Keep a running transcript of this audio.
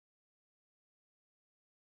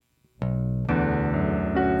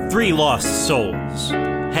Three lost souls,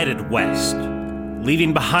 headed west,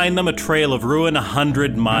 leaving behind them a trail of ruin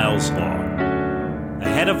 100 miles long.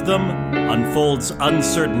 Ahead of them unfolds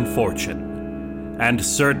uncertain fortune and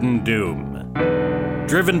certain doom.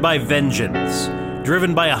 Driven by vengeance,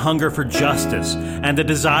 driven by a hunger for justice and a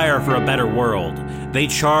desire for a better world, they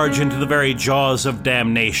charge into the very jaws of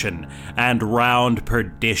damnation and round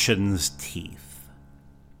perdition's teeth.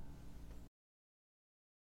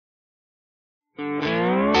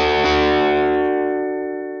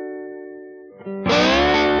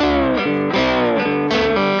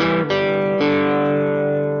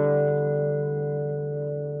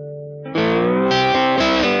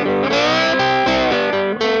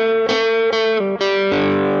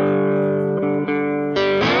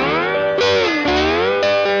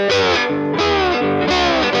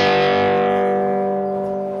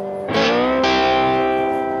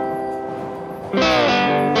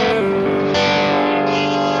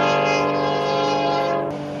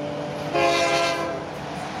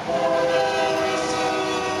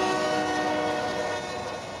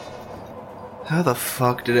 How the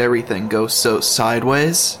fuck did everything go so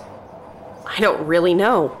sideways? I don't really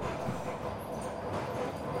know.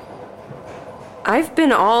 I've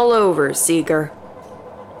been all over, Seeger.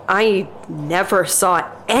 I never saw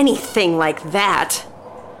anything like that.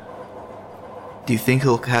 Do you think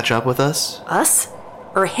he'll catch up with us? Us?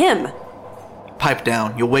 Or him? Pipe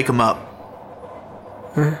down, you'll wake him up.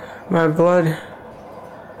 My blood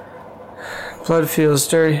feels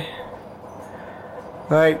dirty.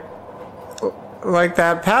 Like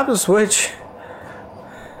that Papa switch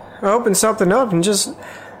opened something up and just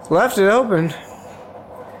left it open.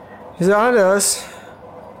 He's on to us.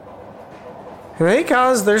 And they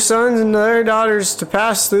caused their sons and their daughters to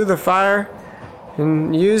pass through the fire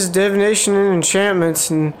and use divination and enchantments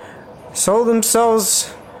and sold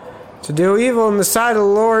themselves to do evil in the sight of the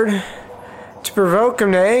Lord, to provoke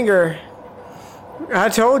him to anger. I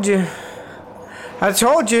told you.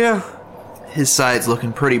 His side's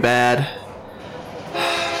looking pretty bad.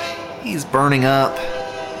 He's burning up.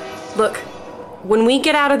 Look, when we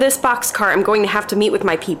get out of this boxcar, I'm going to have to meet with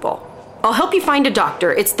my people. I'll help you find a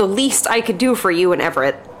doctor. It's the least I could do for you and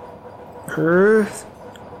Everett. Ruth.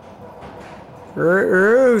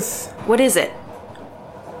 What is it?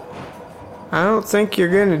 I don't think you're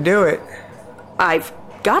gonna do it. I've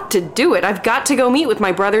got to do it. I've got to go meet with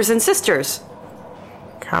my brothers and sisters.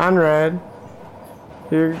 Conrad.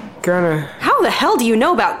 You're gonna... How the hell do you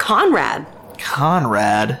know about Conrad?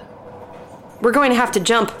 Conrad? We're going to have to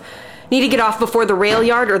jump. Need to get off before the rail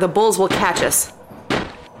yard or the bulls will catch us.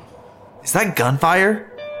 Is that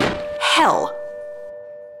gunfire? Hell.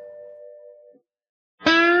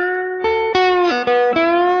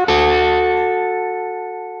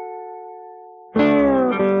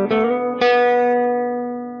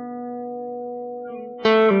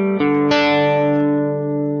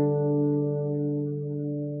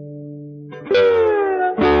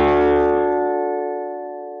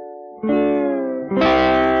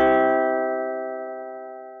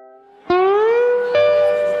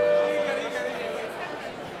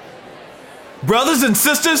 Brothers and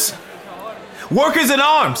sisters, workers in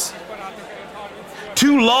arms,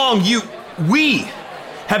 too long we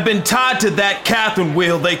have been tied to that Catherine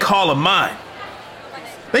wheel they call a mine.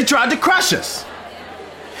 They tried to crush us,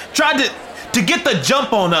 tried to get the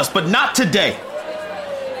jump on us, but not today.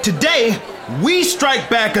 Today, we strike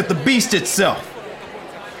back at the beast itself.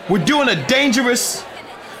 We're doing a dangerous,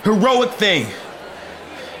 heroic thing.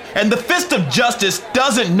 And the fist of justice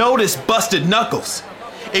doesn't notice busted knuckles.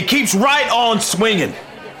 It keeps right on swinging.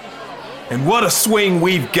 And what a swing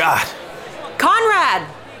we've got. Conrad!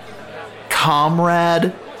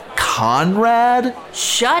 Comrade? Conrad?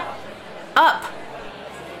 Shut up.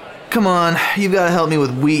 Come on, you've got to help me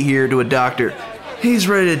with Wheat here to a doctor. He's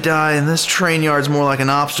ready to die, and this train yard's more like an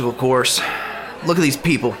obstacle course. Look at these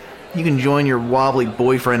people. You can join your wobbly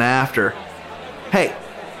boyfriend after. Hey,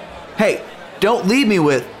 don't leave me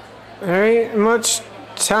with... There ain't much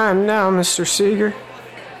time now, Mr. Seeger.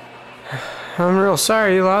 I'm real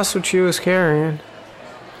sorry you lost what you was carrying.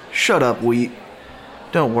 Shut up, Wheat.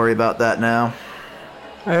 Don't worry about that now.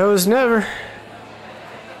 I was never...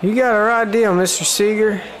 You got a right deal, Mr.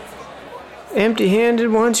 Seeger.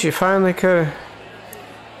 Empty-handed once, you finally could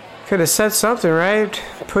have set something right.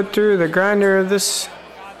 Put through the grinder of this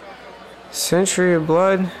century of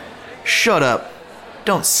blood. Shut up.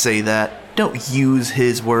 Don't say that. Don't use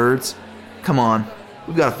his words. Come on.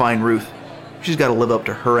 We've got to find Ruth. She's got to live up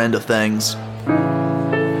to her end of things.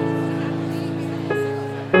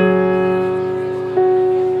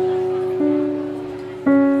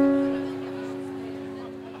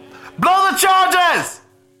 Blow the charges!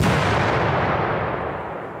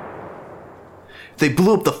 They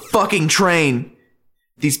blew up the fucking train.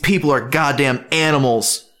 These people are goddamn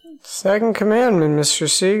animals. Second commandment, Mr.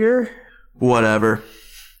 Seeger. Whatever.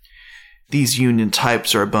 These Union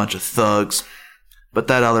types are a bunch of thugs. But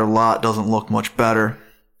that other lot doesn't look much better.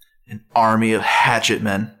 An army of hatchet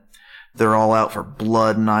men. They're all out for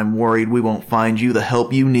blood, and I'm worried we won't find you the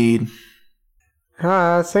help you need.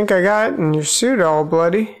 I think I got in your suit all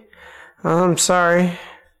bloody. I'm sorry.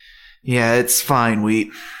 Yeah, it's fine,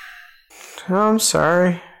 Wheat. I'm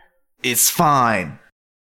sorry. It's fine.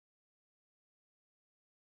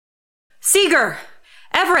 Seeger!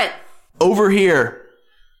 Everett! Over here.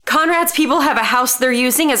 Conrad's people have a house they're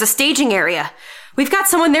using as a staging area. We've got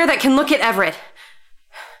someone there that can look at Everett.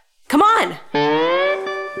 Come on!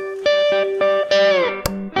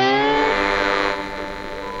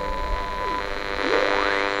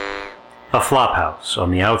 A flophouse on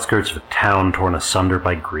the outskirts of a town torn asunder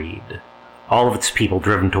by greed. All of its people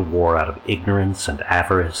driven to war out of ignorance and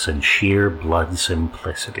avarice and sheer blood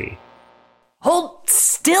simplicity. Hold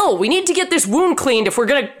still! We need to get this wound cleaned if we're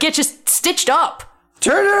gonna get you stitched up!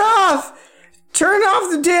 Turn it off! Turn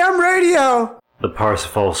off the damn radio! The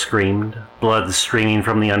Parsifal screamed, blood streaming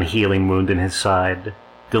from the unhealing wound in his side,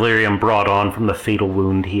 delirium brought on from the fatal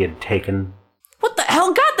wound he had taken. What the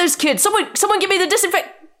hell got this kid? Someone give me the disinfect...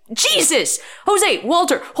 Jesus! Jose,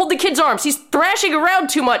 Walter, hold the kid's arms. He's thrashing around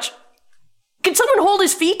too much. Can someone hold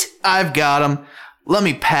his feet? I've got him. Let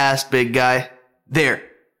me pass, big guy. There.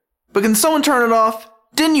 But can someone turn it off?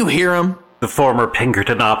 Didn't you hear him? The former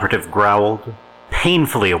Pinkerton operative growled,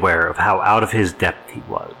 painfully aware of how out of his depth he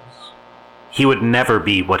was. He would never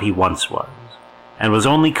be what he once was, and was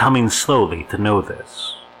only coming slowly to know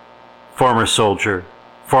this. Former soldier,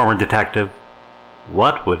 former detective,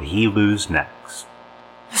 what would he lose next?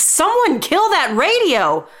 Someone kill that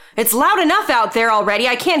radio! It's loud enough out there already,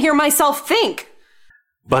 I can't hear myself think.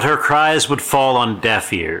 But her cries would fall on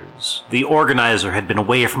deaf ears. The organizer had been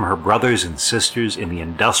away from her brothers and sisters in the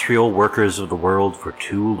industrial workers of the world for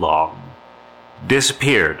too long.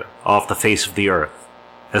 Disappeared off the face of the earth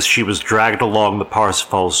as she was dragged along the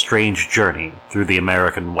Parsifal's strange journey through the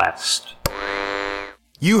American West.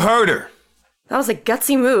 You heard her. That was a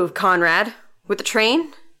gutsy move, Conrad. With the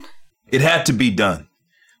train? It had to be done.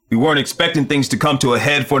 We weren't expecting things to come to a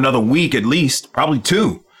head for another week at least, probably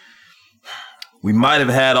 2. We might have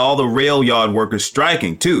had all the rail yard workers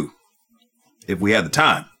striking, too, if we had the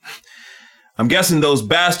time. I'm guessing those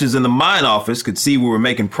bastards in the mine office could see we were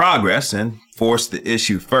making progress and forced the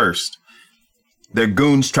issue first. Their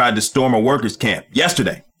goons tried to storm a workers' camp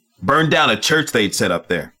yesterday, burned down a church they'd set up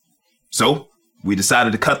there. So, we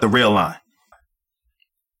decided to cut the rail line.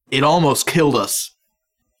 It almost killed us.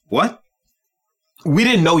 What? We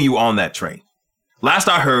didn't know you were on that train. Last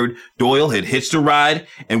I heard, Doyle had hitched a ride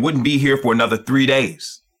and wouldn't be here for another 3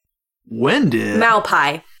 days. When did...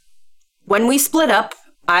 Malpai. When we split up,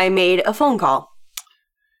 I made a phone call.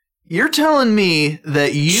 You're telling me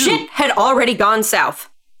that you... Shit had already gone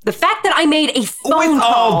south. The fact that I made a phone With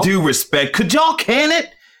call... all due respect, could y'all can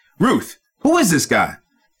it? Ruth, who is this guy?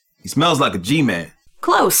 He smells like a G-man.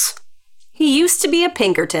 Close. He used to be a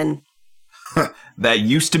Pinkerton. That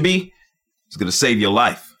used to be? It's gonna save your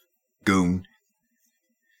life, goon.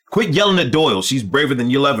 Quit yelling at Doyle. She's braver than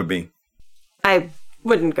you'll ever be. I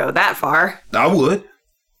wouldn't go that far. I would.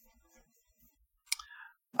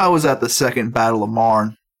 I was at the Second Battle of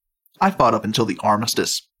Marne. I fought up until the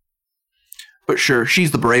armistice. But sure,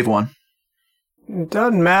 she's the brave one. It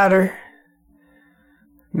doesn't matter.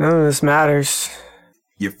 None of this matters.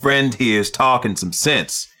 Your friend here is talking some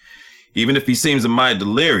sense, even if he seems a mite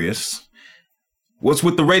delirious. What's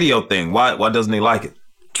with the radio thing? Why doesn't he like it?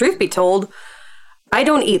 Truth be told, I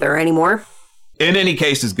don't either anymore. In any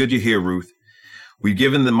case, it's good you're here, Ruth. We've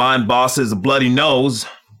given the mine bosses a bloody nose,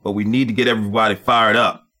 but we need to get everybody fired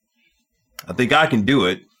up. I think I can do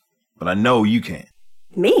it, but I know you can.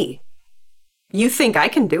 Me? You think I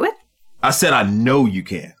can do it? I said I know you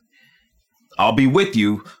can. I'll be with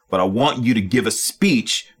you, but I want you to give a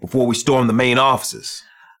speech before we storm the main offices.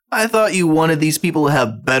 I thought you wanted these people to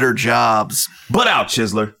have better jobs. Butt out,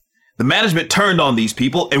 Chisler. The management turned on these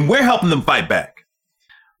people, and we're helping them fight back.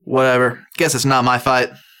 Whatever. Guess it's not my fight.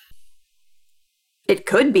 It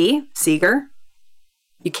could be, Seeger.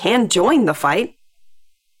 You can join the fight.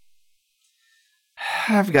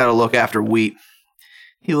 I've got to look after Wheat.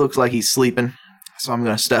 He looks like he's sleeping, so I'm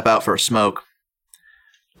going to step out for a smoke.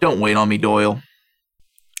 Don't wait on me, Doyle.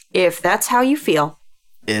 If that's how you feel.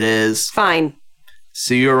 It is. Fine.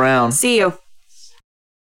 See you around. See you.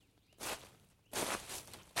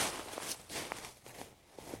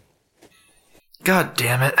 God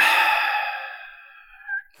damn it.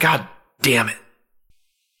 God damn it.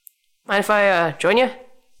 Mind if I join you?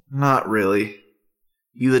 Not really.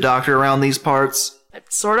 You the doctor around these parts?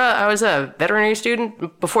 Sorta. I was a veterinary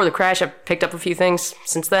student. Before the crash, I picked up a few things.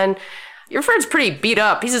 Since then, your friend's pretty beat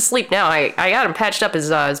up. He's asleep now. I got him patched up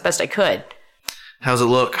as best I could. How's it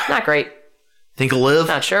look? Not great. Think he'll live?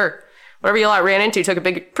 Not sure. Whatever you lot ran into took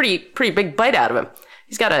a pretty big bite out of him.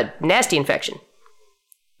 He's got a nasty infection.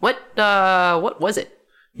 What was it?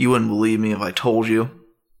 You wouldn't believe me if I told you.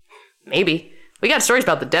 Maybe. We got stories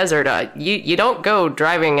about the desert. You don't go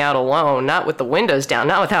driving out alone, not with the windows down,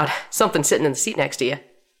 not without something sitting in the seat next to you.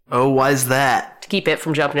 Oh, why's that? To keep it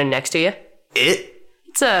from jumping in next to you. It?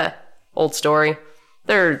 It's a old story.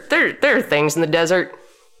 There are things in the desert.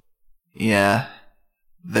 Yeah,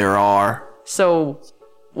 there are. So,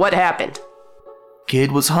 what happened?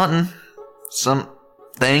 Kid was hunting. Some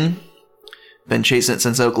thing. Been chasing it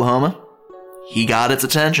since Oklahoma. He got its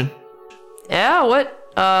attention. Yeah,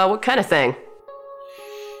 what kind of thing?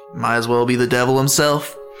 Might as well be the devil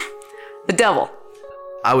himself. The devil.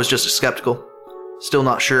 I was just skeptical. Still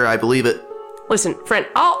not sure I believe it. Listen, friend,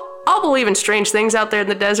 I'll believe in strange things out there in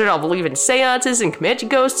the desert. I'll believe in seances and Comanche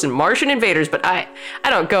ghosts and Martian invaders, but I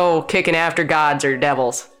don't go kicking after gods or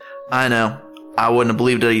devils. I know. I wouldn't have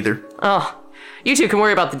believed it either. Oh, you two can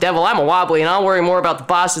worry about the devil. I'm a wobbly, and I'll worry more about the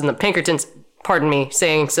bosses and the Pinkertons, pardon me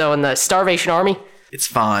saying so, in the Starvation Army. It's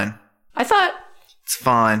fine. I thought... It's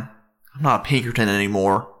fine. I'm not a Pinkerton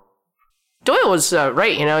anymore. Doyle was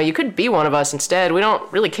right, you could be one of us instead. We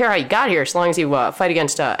don't really care how you got here, as long as you fight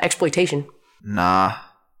against exploitation. Nah.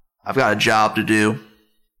 I've got a job to do.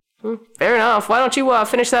 Fair enough. Why don't you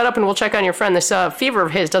finish that up and we'll check on your friend. This fever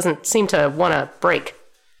of his doesn't seem to want to break.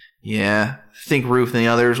 Yeah. Think Ruth and the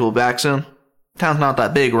others will be back soon? Town's not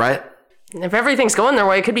that big, right? If everything's going their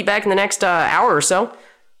way, it could be back in the next hour or so.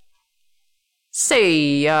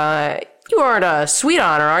 Say, you aren't a sweet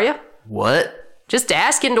honor, are you? What? Just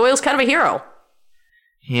asking. Doyle's kind of a hero.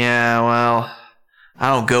 Yeah, well, I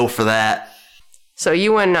don't go for that. So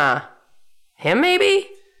you and, him maybe?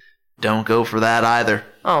 Don't go for that either.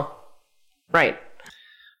 Oh, right.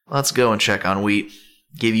 Let's go and check on Wheat.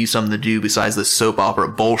 Give you something to do besides this soap opera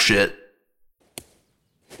bullshit.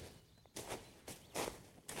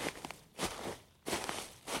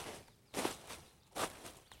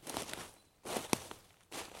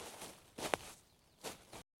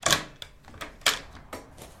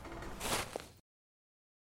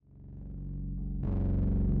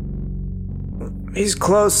 He's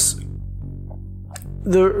close.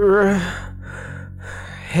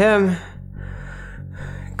 Him.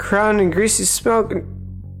 Crowned in greasy smoke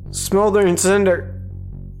and smoldering cinder.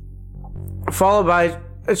 Followed by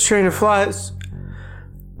a train of flies.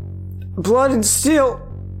 Blood and steel.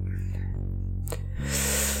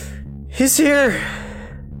 He's here.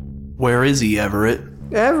 Where is he, Everett?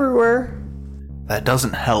 Everywhere. That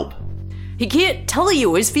doesn't help. He can't tell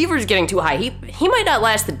you. His fever's getting too high. He might not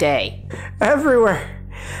last the day. Everywhere.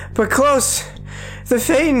 But close. The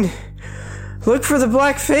Phaeton. Look for the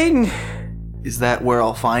Black Phaeton. Is that where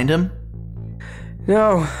I'll find him?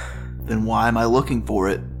 No. Then why am I looking for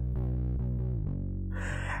it?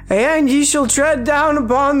 And ye shall tread down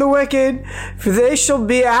upon the wicked, for they shall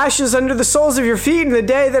be ashes under the soles of your feet in the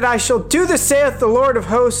day that I shall do this, saith the Lord of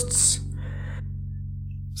hosts.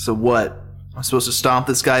 So what? I'm supposed to stomp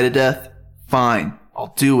this guy to death? Fine,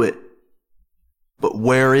 I'll do it. But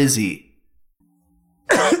where is he?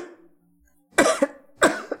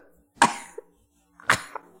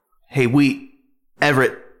 Hey, Wheat.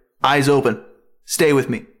 Everett. Eyes open. Stay with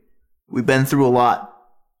me. We've been through a lot.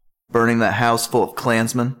 Burning that house full of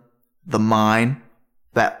Klansmen. The mine.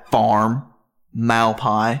 That farm.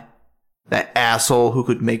 Malpai. That asshole who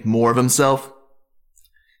could make more of himself.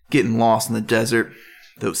 Getting lost in the desert.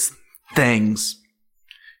 Those things.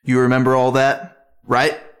 You remember all that?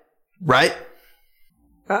 Right? Right?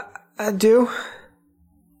 I do.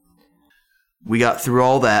 We got through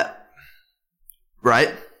all that.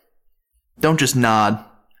 Right? Don't just nod.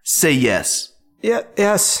 Say yes. Yeah,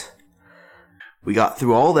 yes. We got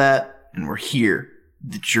through all that, and we're here.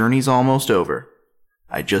 The journey's almost over.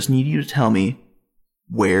 I just need you to tell me,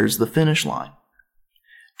 where's the finish line?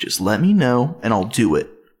 Just let me know, and I'll do it.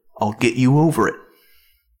 I'll get you over it.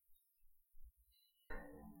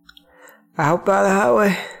 Out by the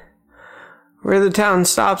highway, where the town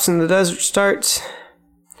stops and the desert starts.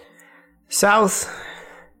 South,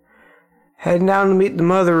 heading down to meet the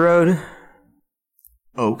Mother Road.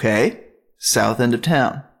 Okay, south end of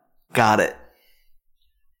town. Got it.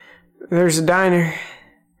 There's a diner.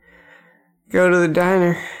 Go to the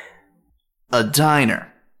diner. A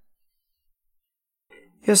diner.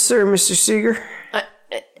 Yes, sir, Mr. Seeger.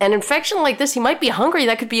 An infection like this, he might be hungry.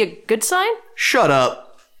 That could be a good sign? Shut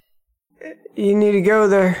up. You need to go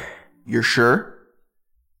there. You're sure?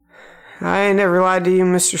 I ain't never lied to you,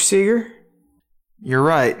 Mr. Seeger. You're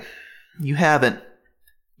right. You haven't.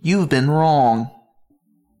 You've been wrong.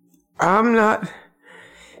 I'm not.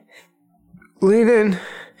 Lean in.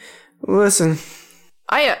 Listen.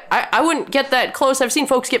 I wouldn't get that close. I've seen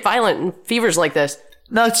folks get violent in fevers like this.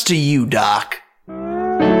 Nuts to you, Doc.